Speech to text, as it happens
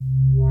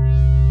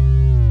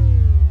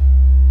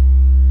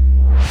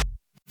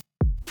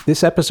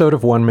This episode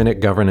of 1 Minute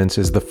Governance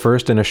is the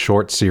first in a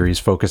short series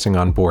focusing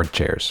on board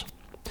chairs.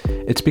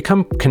 It's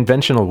become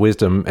conventional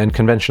wisdom and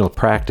conventional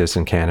practice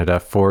in Canada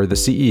for the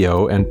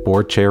CEO and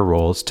board chair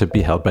roles to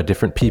be held by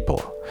different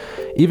people.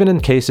 Even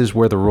in cases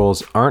where the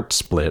roles aren't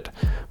split,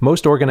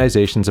 most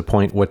organizations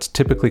appoint what's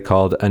typically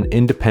called an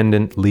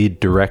independent lead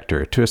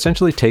director to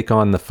essentially take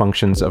on the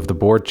functions of the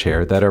board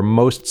chair that are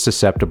most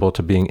susceptible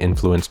to being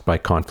influenced by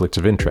conflicts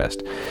of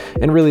interest.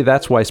 And really,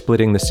 that's why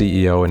splitting the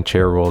CEO and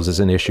chair roles is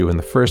an issue in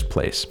the first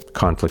place: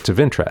 conflicts of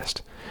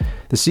interest.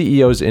 The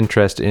CEO's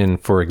interest in,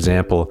 for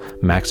example,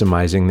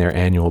 maximizing their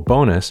annual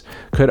bonus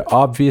could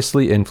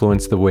obviously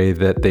influence the way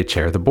that they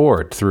chair the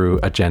board through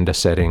agenda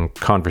setting,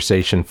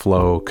 conversation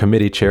flow,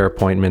 committee chair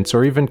appointments,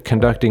 or even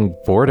conducting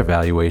board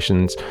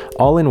evaluations,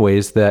 all in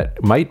ways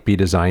that might be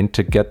designed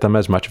to get them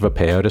as much of a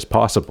payout as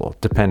possible,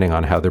 depending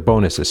on how their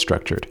bonus is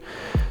structured.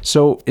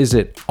 So, is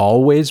it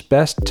always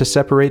best to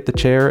separate the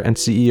chair and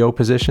CEO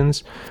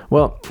positions?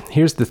 Well,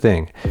 here's the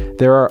thing.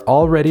 There are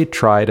already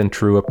tried and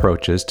true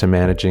approaches to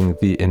managing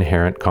the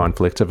inherent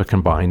conflicts of a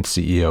combined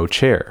CEO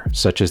chair,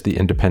 such as the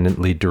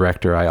independent lead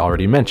director I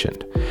already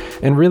mentioned.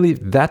 And really,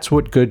 that's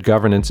what good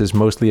governance is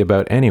mostly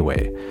about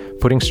anyway: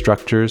 putting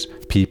structures,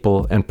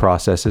 people, and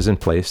processes in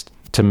place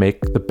to make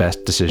the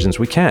best decisions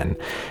we can.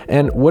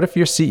 And what if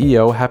your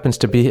CEO happens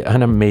to be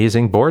an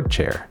amazing board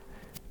chair?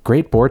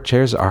 Great board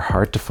chairs are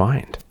hard to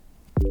find.